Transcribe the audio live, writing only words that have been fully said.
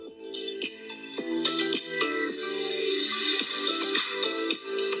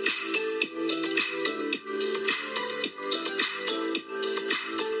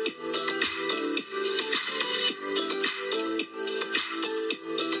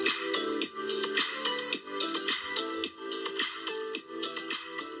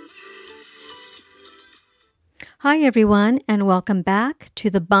Hi, everyone, and welcome back to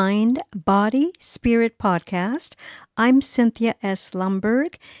the Mind, Body, Spirit podcast. I'm Cynthia S.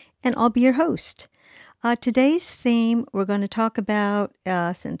 Lumberg, and I'll be your host. Today's theme we're going to talk about,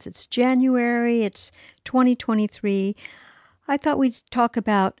 since it's January, it's 2023, I thought we'd talk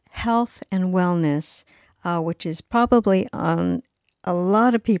about health and wellness, which is probably on a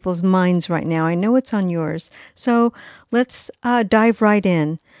lot of people's minds right now. I know it's on yours. So let's dive right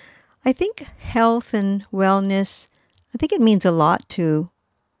in. I think health and wellness, I think it means a lot to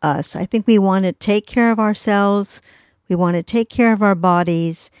us. I think we want to take care of ourselves. We want to take care of our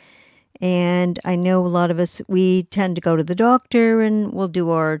bodies. And I know a lot of us, we tend to go to the doctor and we'll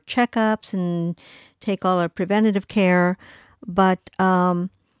do our checkups and take all our preventative care. But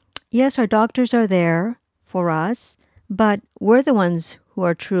yes, our doctors are there for us, but we're the ones who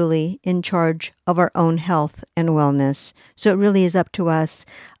are truly in charge of our own health and wellness. So it really is up to us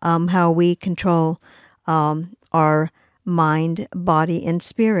how we control our mind, body, and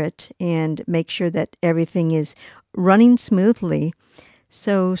spirit and make sure that everything is running smoothly.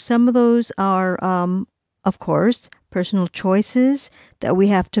 So some of those are, of course, personal choices that we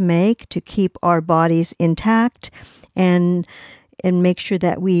have to make to keep our bodies intact and make sure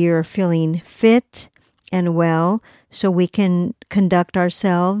that we are feeling fit and well so we can conduct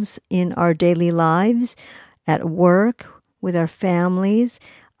ourselves in our daily lives, at work, with our families,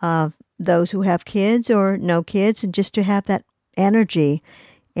 those who have kids or no kids, and just to have that energy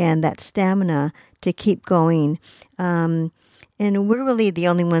and that stamina to keep going. And we're really the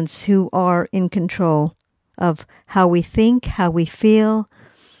only ones who are in control of how we think, how we feel,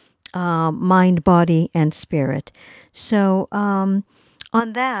 mind, body, and spirit. So,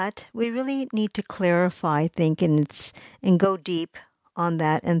 on that, we really need to clarify, I think, and go deep on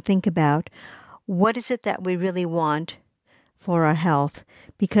that and think about what is it that we really want for our health.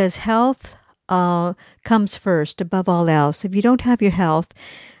 Because health comes first above all else. If you don't have your health,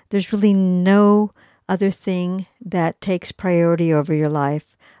 there's really no other thing that takes priority over your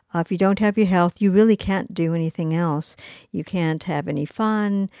life. If you don't have your health, you really can't do anything else. You can't have any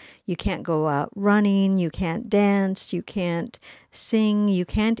fun. You can't go out running. You can't dance. You can't sing. You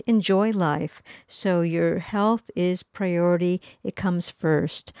can't enjoy life. So your health is priority. It comes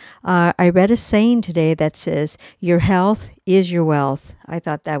first. I read a saying today that says, your health is your wealth. I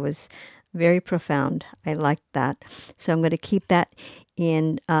thought that was very profound. I liked that. So I'm going to keep that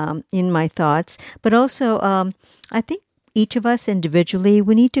in my thoughts. But also, I think each of us individually,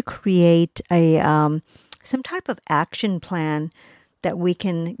 we need to create a some type of action plan that we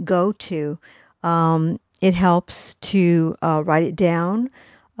can go to. It helps to write it down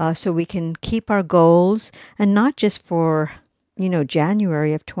so we can keep our goals, and not just for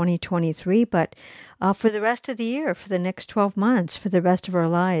January of 2023, but for the rest of the year, for the next 12 months, for the rest of our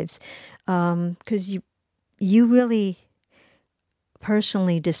lives, because you really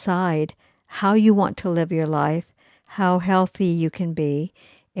personally decide how you want to live your life, how healthy you can be,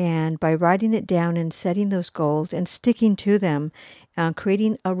 and by writing it down and setting those goals and sticking to them,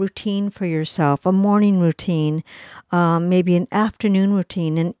 creating a routine for yourself, a morning routine, maybe an afternoon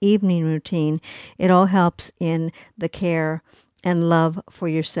routine, an evening routine. It all helps in the care and love for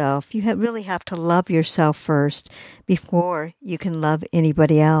yourself. You really have to love yourself first before you can love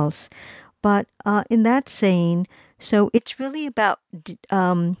anybody else. But in that saying, so it's really about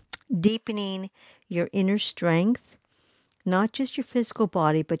deepening your inner strength, not just your physical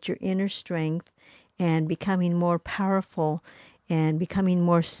body, but your inner strength, and becoming more powerful and becoming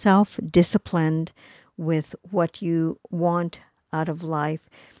more self-disciplined with what you want out of life.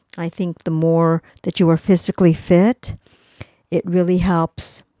 I think the more that you are physically fit, it really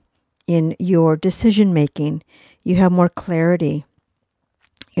helps in your decision making. You have more clarity.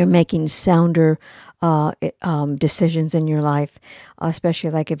 You're making sounder decisions in your life,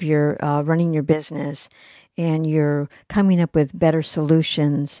 especially like if you're running your business and you're coming up with better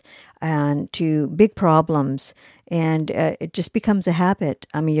solutions and to big problems, and it just becomes a habit.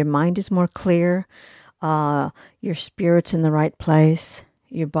 I mean, your mind is more clear, your spirit's in the right place,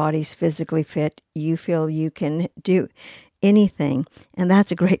 your body's physically fit, you feel you can do anything, and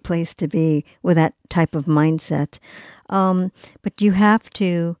that's a great place to be with that type of mindset. But you have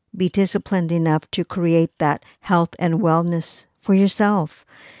to be disciplined enough to create that health and wellness for yourself.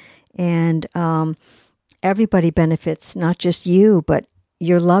 And everybody benefits, not just you, but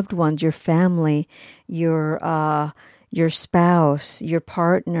your loved ones, your family, your spouse, your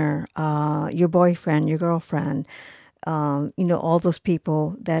partner, your boyfriend, your girlfriend, all those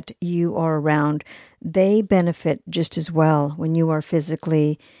people that you are around, they benefit just as well when you are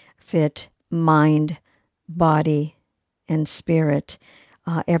physically fit, mind, body, and spirit.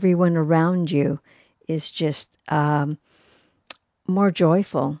 Everyone around you is just more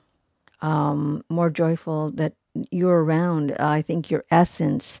joyful, that you're around. I think your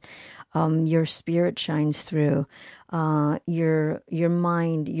essence, your spirit shines through. Your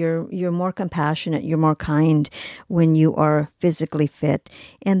mind, you're more compassionate, you're more kind when you are physically fit,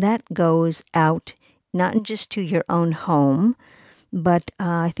 and that goes out not just to your own home, but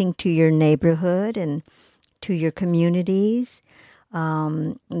I think to your neighborhood and to your communities,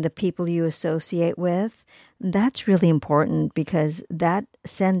 the people you associate with. That's really important because that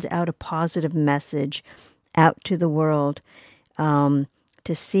sends out a positive message out to the world,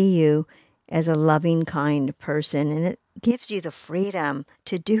 to see you as a loving, kind person. And it gives you the freedom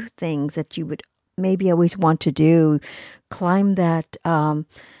to do things that you would maybe always want to do. Climb that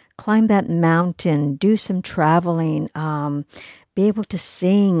mountain, do some traveling, be able to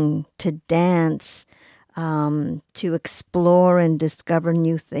sing, to dance, to explore and discover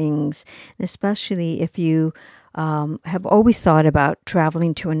new things, especially if you have always thought about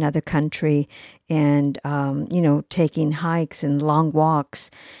traveling to another country and, taking hikes and long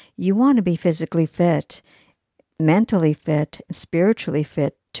walks. You want to be physically fit, mentally fit, spiritually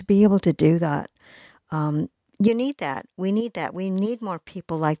fit to be able to do that. You need that. We need that. We need more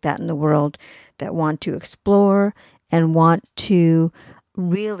people like that in the world that want to explore and want to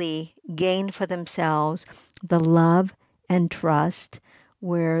really gain for themselves the love and trust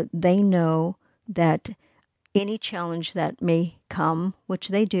where they know that any challenge that may come, which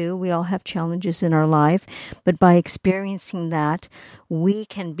they do, we all have challenges in our life, but by experiencing that, we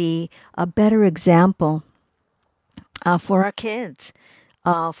can be a better example for our kids,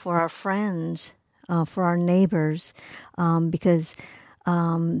 for our friends, for our neighbors, because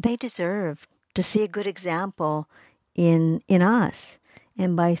they deserve to see a good example in us.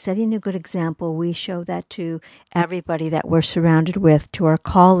 And by setting a good example, we show that to everybody that we're surrounded with, to our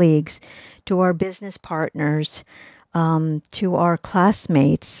colleagues, to our business partners, to our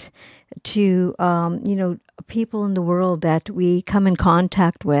classmates, to, people in the world that we come in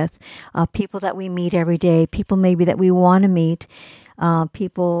contact with, people that we meet every day, people maybe that we want to meet,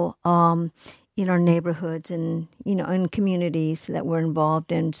 people in our neighborhoods and, in communities that we're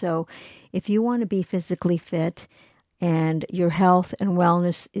involved in. So if you want to be physically fit, and your health and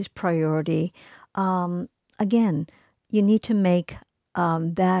wellness is priority, again, you need to make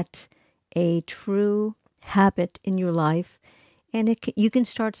that a true habit in your life. And you can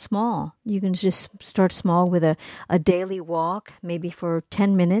start small. You can just start small with a daily walk, maybe for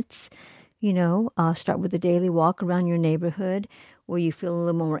 10 minutes. Start with a daily walk around your neighborhood where you feel a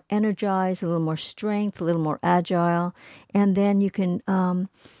little more energized, a little more strength, a little more agile. And then you can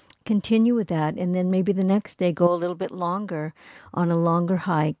continue with that, and then maybe the next day go a little bit longer on a longer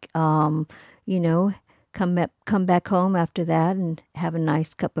hike. Come back home after that and have a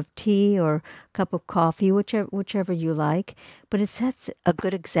nice cup of tea or cup of coffee, whichever you like. But it sets a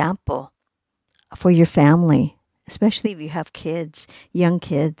good example for your family, especially if you have kids, young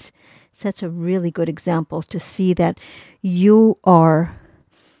kids. Sets a really good example to see that you are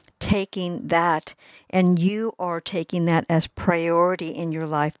taking that and you are taking that as priority in your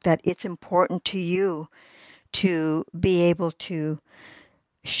life, that it's important to you to be able to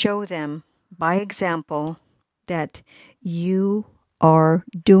show them by example that you are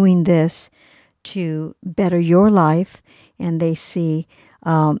doing this to better your life, and they see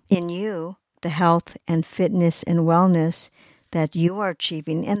in you the health and fitness and wellness that you are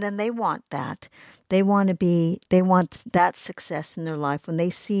achieving, and then they want that. They want that success in their life. When they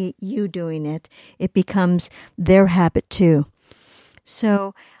see you doing it, it becomes their habit too.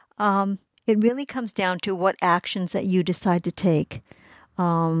 So it really comes down to what actions that you decide to take.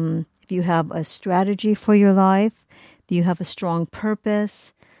 If you have a strategy for your life, you have a strong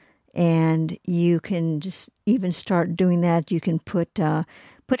purpose, and you can just even start doing that. You can put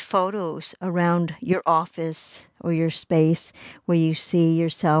photos around your office or your space where you see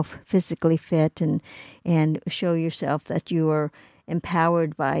yourself physically fit, and show yourself that you are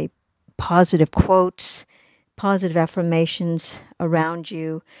empowered by positive quotes, positive affirmations around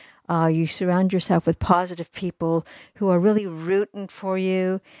you. You surround yourself with positive people who are really rooting for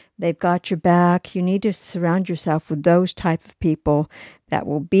you. They've got your back. You need to surround yourself with those type of people that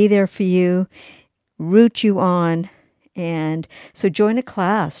will be there for you, root you on. And so join a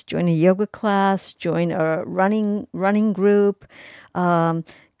class, join a yoga class, join a running group, go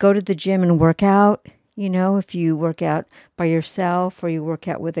to the gym and work out. If you work out by yourself or you work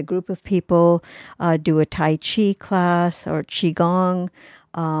out with a group of people, do a Tai Chi class or Qigong,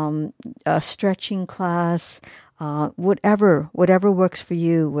 a stretching class, whatever works for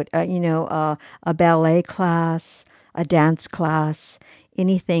you. A ballet class, a dance class.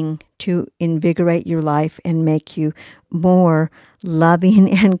 anything to invigorate your life and make you more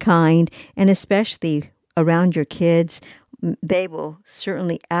loving and kind, and especially around your kids. They will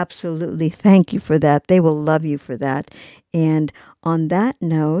certainly absolutely thank you for that. They will love you for that. And on that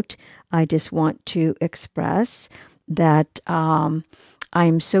note, I just want to express that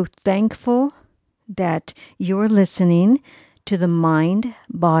I'm so thankful that you're listening to the Mind,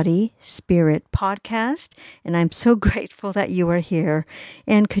 Body, Spirit podcast. And I'm so grateful that you are here.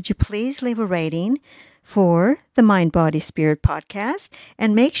 And could you please leave a rating for the Mind, Body, Spirit podcast,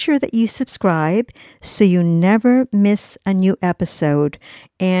 and make sure that you subscribe so you never miss a new episode.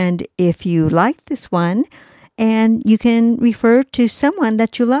 And if you like this one, and you can refer to someone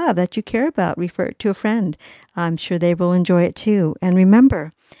that you love, that you care about, refer it to a friend. I'm sure they will enjoy it too. And remember,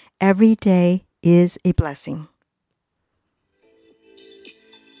 every day is a blessing.